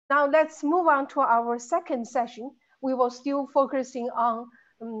Now let's move on to our second session. We will still focusing on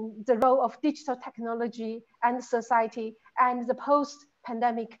the role of digital technology and society and the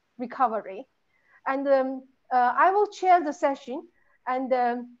post-pandemic recovery. And I will chair the session, and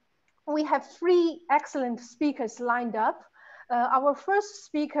we have three excellent speakers lined up. Our first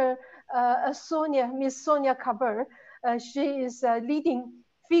speaker, Sonia, Ms. Sonia Kabir. She is a leading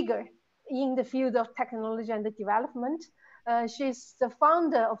figure in the field of technology and development. She's the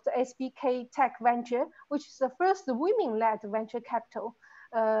founder of the SBK Tech Venture, which is the first women-led venture capital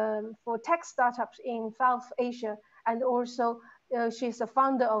for tech startups in South Asia. And also she's the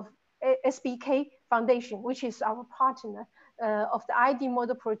founder of SBK Foundation, which is our partner of the ID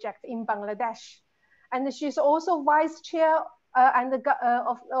model project in Bangladesh. And she's also vice chair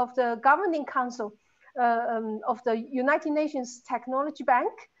of the governing council of the United Nations Technology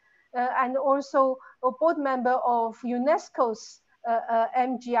Bank, and also a board member of UNESCO's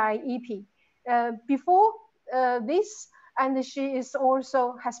MGIEP. Before this, and she is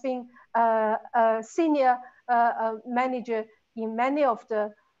also has been a senior manager in many of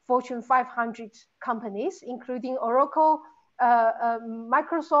the Fortune 500 companies, including Oracle,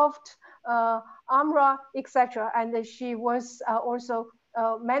 Microsoft, Amra, etc. And she was also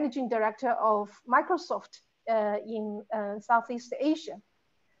managing director of Microsoft in Southeast Asia.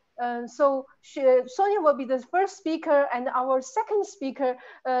 So Sonia will be the first speaker, and our second speaker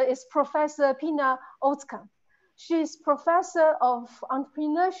is Professor Pina Ozkan. She is Professor of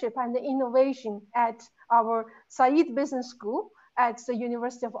Entrepreneurship and Innovation at our Said Business School at the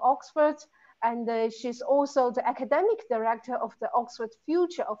University of Oxford, and she's also the academic director of the Oxford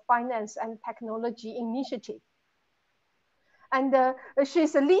Future of Finance and Technology Initiative. And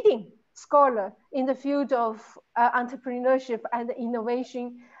she's a leading scholar in the field of entrepreneurship and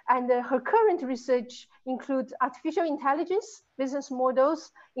innovation, and her current research includes artificial intelligence, business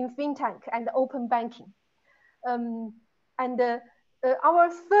models in fintech, and open banking. Our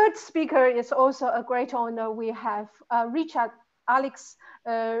third speaker is also a great honor. We have Richard Alex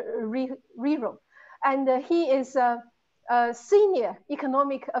Riro, and he is a senior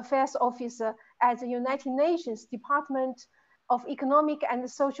economic affairs officer at the United Nations Department of Economic and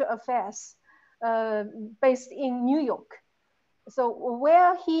Social Affairs based in New York. So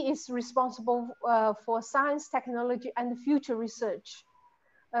where he is responsible for science, technology, and future research.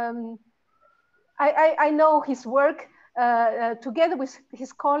 I know his work together with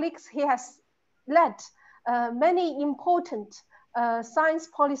his colleagues. He has led many important science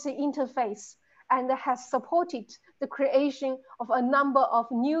policy interface and has supported the creation of a number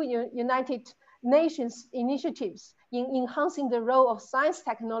of new United Nations initiatives in enhancing the role of science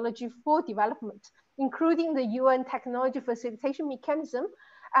technology for development, including the UN Technology Facilitation Mechanism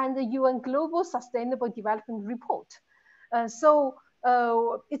and the UN Global Sustainable Development Report. So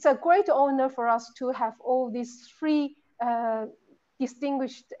it's a great honor for us to have all these three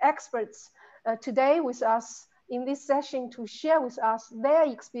distinguished experts today with us in this session to share with us their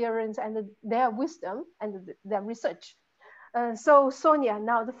experience and their wisdom and their research. So Sonia,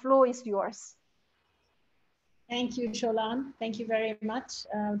 now the floor is yours. Thank you, Xiaolan. Thank you very much.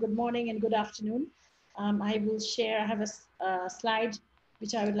 Good morning and good afternoon. I will share, I have a slide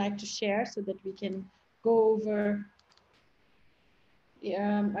which I would like to share so that we can go over.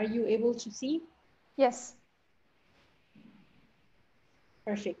 Are you able to see? Yes.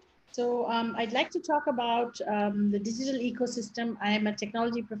 Perfect. So I'd like to talk about the digital ecosystem. I am a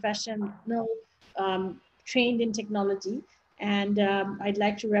technology professional trained in technology, and I'd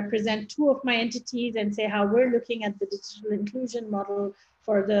like to represent two of my entities and say how we're looking at the digital inclusion model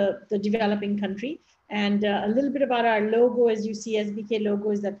for the developing country. And a little bit about our logo. As you see, SBK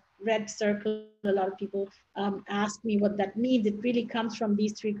logo is that red circle. A lot of people ask me what that means. It really comes from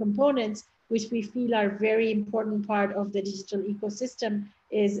these three components, which we feel are very important part of the digital ecosystem.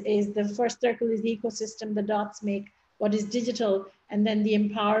 Is the first circle is the ecosystem, the dots make what is digital, and then the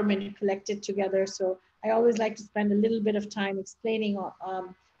empowerment collected together. So I always like to spend a little bit of time explaining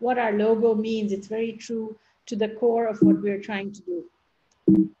what our logo means. It's very true to the core of what we're trying to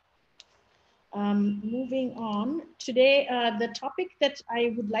do. Moving on, today the topic that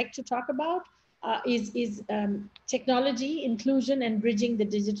I would like to talk about is technology, inclusion, and bridging the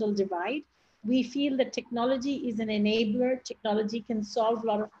digital divide. We feel that technology is an enabler. Technology can solve a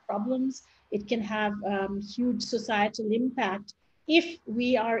lot of problems. It can have huge societal impact if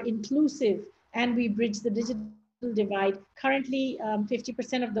we are inclusive and we bridge the digital divide. Currently,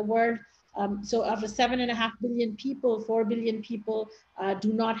 50% of the world, so of the 7.5 billion people, 4 billion people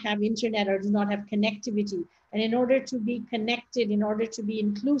do not have internet or do not have connectivity. And in order to be connected, in order to be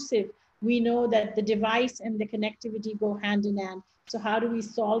inclusive, we know that the device and the connectivity go hand in hand. So how do we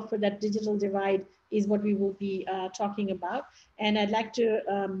solve for that digital divide is what we will be talking about. And I'd like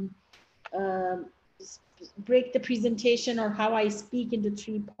to uh, break the presentation or how I speak into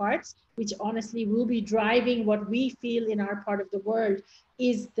three parts, which honestly will be driving what we feel in our part of the world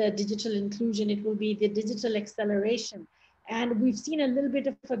is the digital inclusion. It will be the digital acceleration. And we've seen a little bit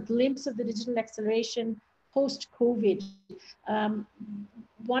of a glimpse of the digital acceleration post-COVID.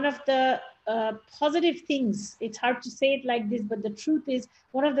 One of the positive things, it's hard to say it like this, but the truth is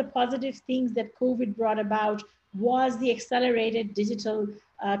one of the positive things that COVID brought about was the accelerated digital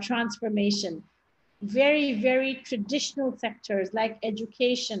transformation. Very, very traditional sectors like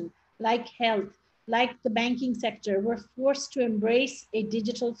education, like health, like the banking sector were forced to embrace a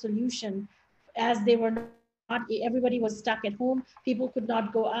digital solution as they were not, everybody was stuck at home. People could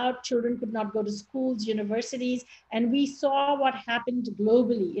not go out, children could not go to schools, universities, and we saw what happened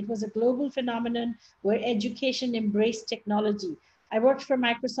globally. It was a global phenomenon where education embraced technology. I worked for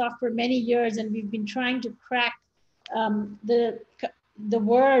Microsoft for many years, and we've been trying to crack the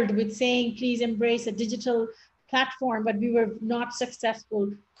world with saying, please embrace a digital platform, but we were not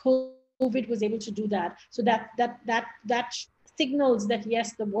successful. COVID was able to do that. So that signals that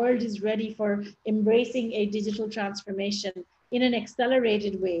yes, the world is ready for embracing a digital transformation in an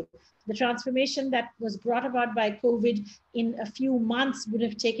accelerated way. The transformation that was brought about by COVID in a few months would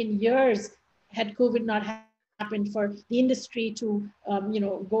have taken years had COVID not happened for the industry to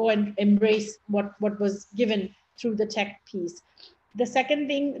go and embrace what was given through the tech piece. The second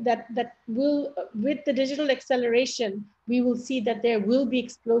thing that will, with the digital acceleration, we will see that there will be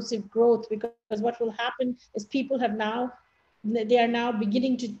explosive growth, because what will happen is people have now, they are now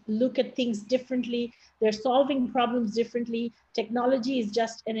beginning to look at things differently. They're solving problems differently. Technology is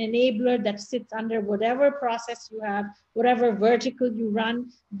just an enabler that sits under whatever process you have, whatever vertical you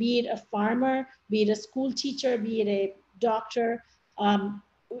run, be it a farmer, be it a school teacher, be it a doctor,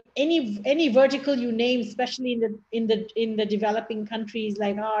 any vertical you name, especially in the developing countries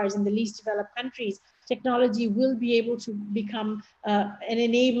like ours, in the least developed countries, technology will be able to become an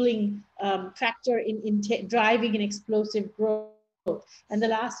enabling factor in driving an explosive growth. And the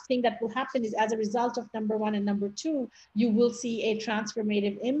last thing that will happen is, as a result of number one and number two, you will see a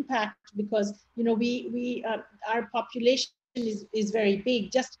transformative impact, because our population is very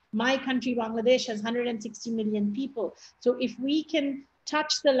big. Just my country, Bangladesh, has 160 million people. So if we can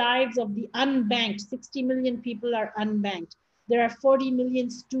touch the lives of the unbanked, 60 million people are unbanked. There are 40 million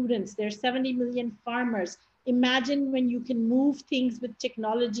students, there are 70 million farmers. Imagine when you can move things with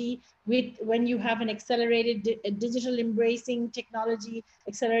technology, when you have an accelerated digital embracing technology,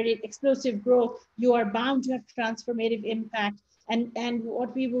 accelerated explosive growth, you are bound to have transformative impact. And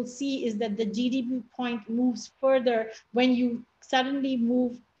what we will see is that the GDP point moves further when you suddenly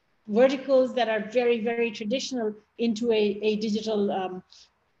move verticals that are very, very traditional into a digital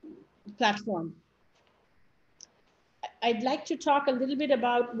platform. I'd like to talk a little bit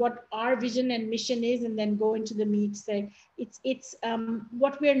about what our vision and mission is, and then go into the meat. Say it's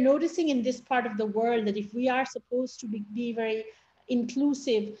what we're noticing in this part of the world, that if we are supposed to be very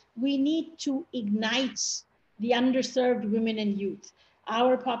inclusive, we need to ignite the underserved women and youth.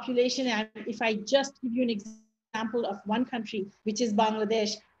 Our population, and if I just give you an example of one country, which is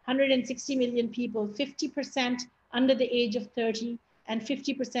Bangladesh, 160 million people, 50% under the age of 30, and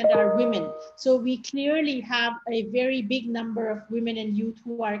 50% are women. So we clearly have a very big number of women and youth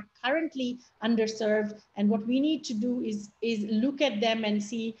who are currently underserved. And what we need to do is look at them and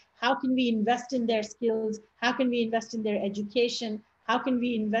see how can we invest in their skills, how can we invest in their education, how can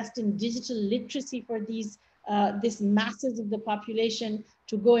we invest in digital literacy for this masses of the population.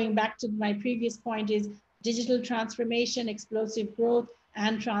 To going back to my previous point is digital transformation, explosive growth,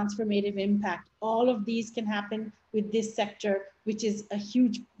 and transformative impact. All of these can happen with this sector, which is a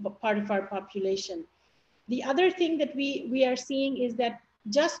huge part of our population. The other thing that we are seeing is that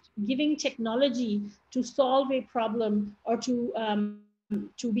just giving technology to solve a problem or to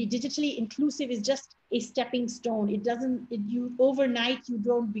be digitally inclusive is just a stepping stone. It doesn't, you overnight, you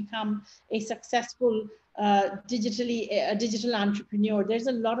don't become a successful digital entrepreneur. There's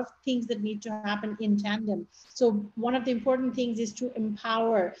a lot of things that need to happen in tandem. So one of the important things is to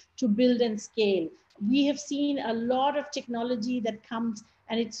empower, to build and scale. We have seen a lot of technology that comes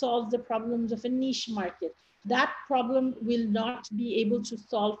and it solves the problems of a niche market. That problem will not be able to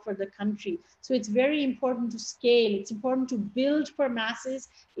solve for the country. So it's very important to scale. It's important to build for masses.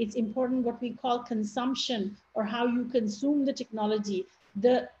 It's important what we call consumption, or how you consume the technology.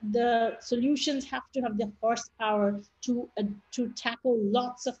 The solutions have to have the horsepower to tackle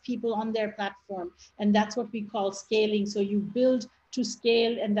lots of people on their platform. And that's what we call scaling. So you build to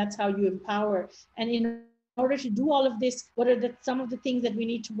scale, and that's how you empower. And in order order to do all of this, what are some of the things that we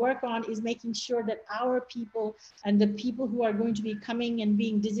need to work on is making sure that our people and the people who are going to be coming and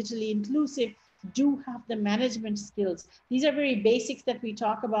being digitally inclusive do have the management skills. These are very basics that we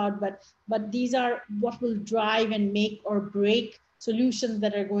talk about, but these are what will drive and make or break solutions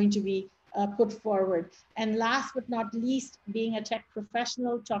that are going to be put forward. And last but not least, being a tech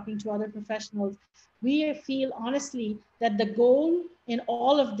professional, talking to other professionals, we feel honestly that the goal in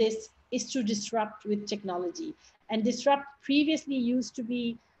all of this is to disrupt with technology. And disrupt previously used to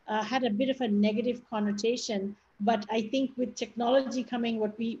be, had a bit of a negative connotation, but I think with technology coming,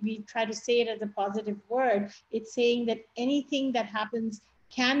 what we try to say it as a positive word, it's saying that anything that happens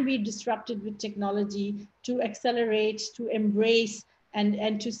can be disrupted with technology to accelerate, to embrace,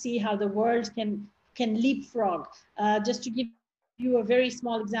 and to see how the world can leapfrog. Just to give you a very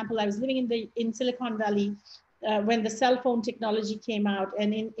small example, I was living in Silicon Valley when the cell phone technology came out,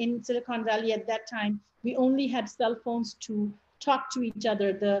 and in Silicon Valley at that time, we only had cell phones to talk to each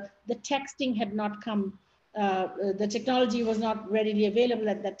other. The texting had not come. The technology was not readily available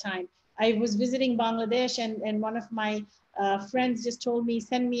at that time. I was visiting Bangladesh, and one of my friends just told me,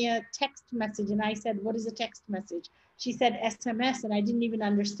 send me a text message. And I said, what is a text message? She said SMS, and I didn't even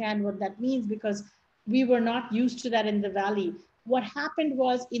understand what that means because we were not used to that in the Valley. What happened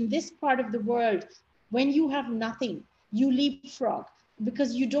was, in this part of the world, when you have nothing, you leapfrog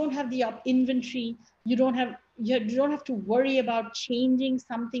because you don't have the inventory, you don't have to worry about changing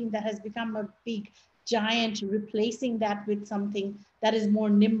something that has become a big giant, replacing that with something that is more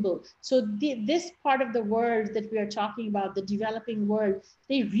nimble. So this part of the world that we are talking about, the developing world,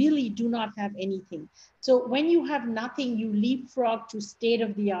 they really do not have anything. So when you have nothing, you leapfrog to state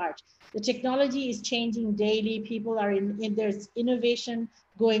of the art. The technology is changing daily. People are there's innovation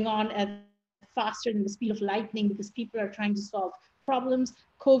going on at faster than the speed of lightning because people are trying to solve problems.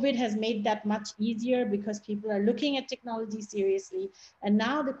 COVID has made that much easier because people are looking at technology seriously. And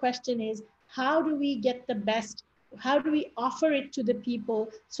now the question is, how do we get the best? How do we offer it to the people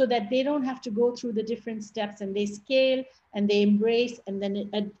so that they don't have to go through the different steps and they scale and they embrace, and then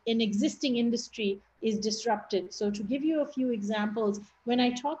an existing industry is disrupted? So to give you a few examples, when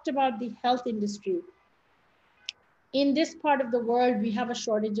I talked about the health industry, in this part of the world, we have a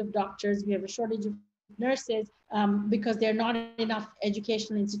shortage of doctors, we have a shortage of nurses because there are not enough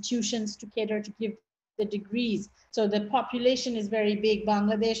educational institutions to cater to give the degrees. So the population is very big.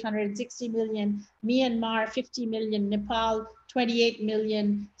 Bangladesh, 160 million, Myanmar, 50 million, Nepal, 28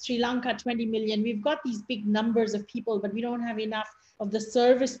 million, Sri Lanka, 20 million. We've got these big numbers of people, but we don't have enough of the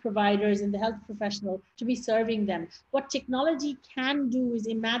service providers and the health professional to be serving them. What technology can do is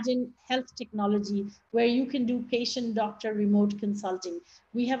imagine health technology where you can do patient-doctor remote consulting.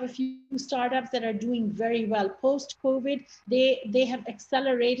 We have a few startups that are doing very well. Post-COVID, they have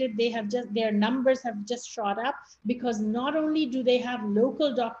accelerated. Their numbers have just shot up because not only do they have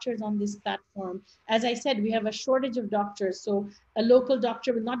local doctors on this platform, as I said, we have a shortage of doctors. So a local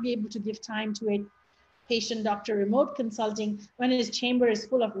doctor will not be able to give time to a patient doctor remote consulting when his chamber is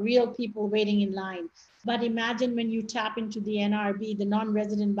full of real people waiting in line. But imagine when you tap into the NRB, the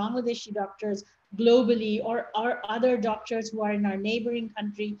non-resident Bangladeshi doctors globally, or other doctors who are in our neighboring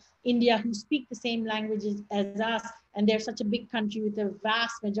country, India, who speak the same languages as us, and they're such a big country with a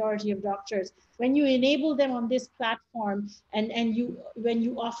vast majority of doctors. When you enable them on this platform and when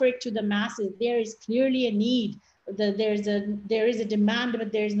you offer it to the masses, there is clearly a need. There is a demand,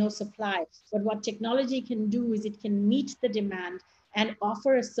 but there is no supply. But what technology can do is it can meet the demand and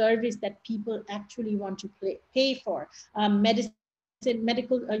offer a service that people actually want to pay for.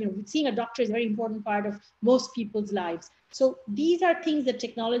 Medical, seeing a doctor is a very important part of most people's lives. So these are things that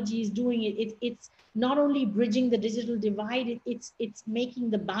technology is doing. It's not only bridging the digital divide, it's making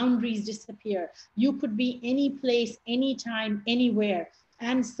the boundaries disappear. You could be any place, anytime, anywhere,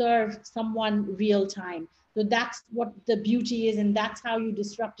 and serve someone real time. So that's what the beauty is, and that's how you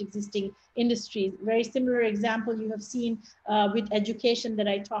disrupt existing industries. Very similar example you have seen with education that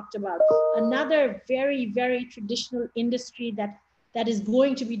I talked about. Another very, very traditional industry that is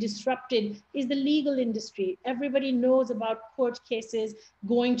going to be disrupted is the legal industry. Everybody knows about court cases,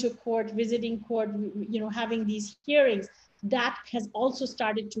 going to court, visiting court, having these hearings. That has also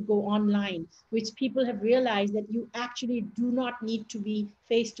started to go online, which people have realized that you actually do not need to be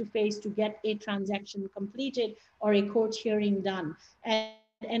face-to-face to get a transaction completed or a court hearing done.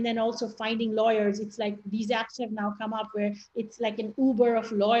 And then also finding lawyers. It's like these apps have now come up where it's like an Uber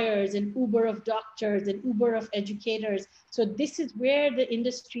of lawyers, an Uber of doctors, an Uber of educators. So this is where the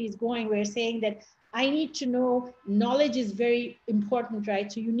industry is going. We're saying that I need to know, knowledge is very important,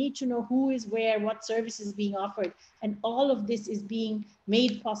 right? So you need to know who is where, what service is being offered. And all of this is being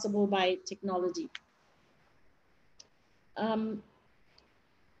made possible by technology. Um,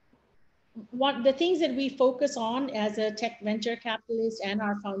 the things that we focus on as a tech venture capitalist and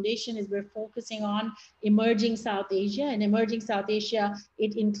our foundation is we're focusing on emerging South Asia. And emerging South Asia,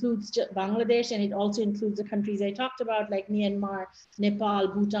 it includes Bangladesh, and it also includes the countries I talked about, like Myanmar, Nepal,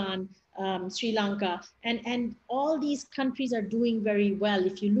 Bhutan, Sri Lanka. And all these countries are doing very well.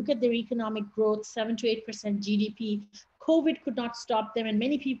 If you look at their economic growth, 7 to 8% GDP, COVID could not stop them. And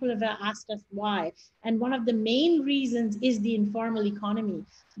many people have asked us why. And one of the main reasons is the informal economy.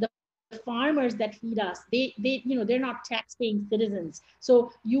 The farmers that feed us, they're not tax-paying citizens,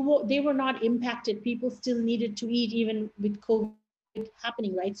 so they were not impacted. People still needed to eat even with COVID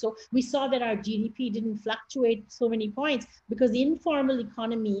happening, right? So we saw that our GDP didn't fluctuate so many points because the informal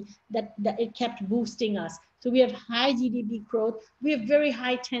economy that it kept boosting us. So we have high GDP growth, we have very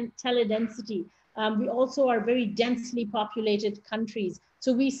high teledensity. We also are very densely populated countries.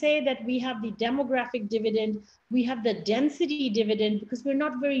 So we say that we have the demographic dividend, we have the density dividend because we're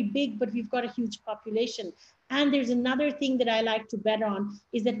not very big, but we've got a huge population. And there's another thing that I like to bet on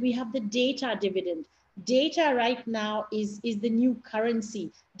is that we have the data dividend. Data right now is the new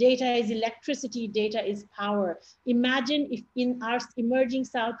currency. Data is electricity, data is power. Imagine if in our emerging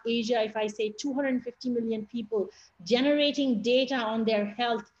South Asia, if I say 250 million people generating data on their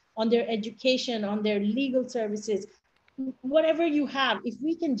health, on their education, on their legal services, whatever you have, if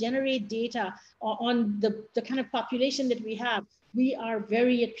we can generate data on the kind of population that we have, we are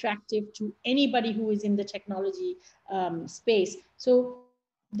very attractive to anybody who is in the technology space. So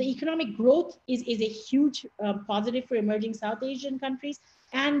the economic growth is a huge positive for emerging South Asian countries,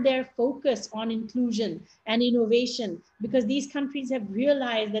 and their focus on inclusion and innovation, because these countries have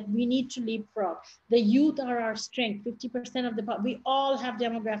realized that we need to leapfrog. The youth are our strength, 50% of we all have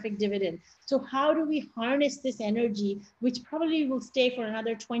demographic dividend. So how do we harness this energy, which probably will stay for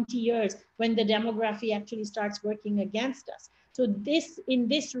another 20 years when the demography actually starts working against us? So in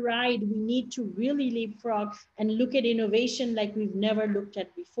this ride, we need to really leapfrog and look at innovation like we've never looked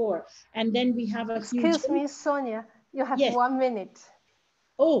at before. And then we have a huge... Excuse me, Sonia, you have Yes. 1 minute.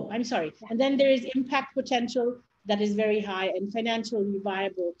 Oh, I'm sorry. And then there is impact potential that is very high and financially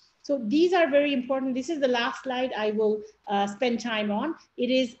viable. So these are very important. This is the last slide I will spend time on.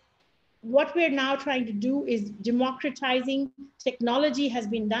 It is what we're now trying to do is democratizing. Technology has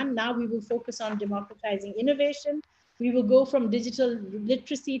been done. Now we will focus on democratizing innovation. We will go from digital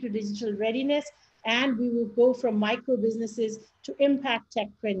literacy to digital readiness, and we will go from micro businesses to impact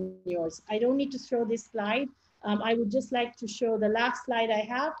techpreneurs. I don't need to show this slide. I would just like to show the last slide I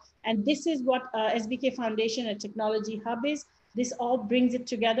have. And this is what SBK Foundation and Technology Hub is. This all brings it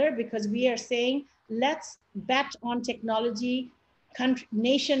together because we are saying, let's bet on technology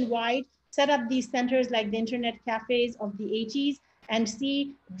nationwide, set up these centers like the internet cafes of the 80s, and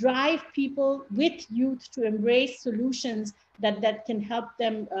drive people with youth to embrace solutions that can help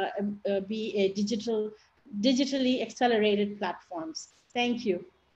them be a digitally accelerated platforms. Thank you.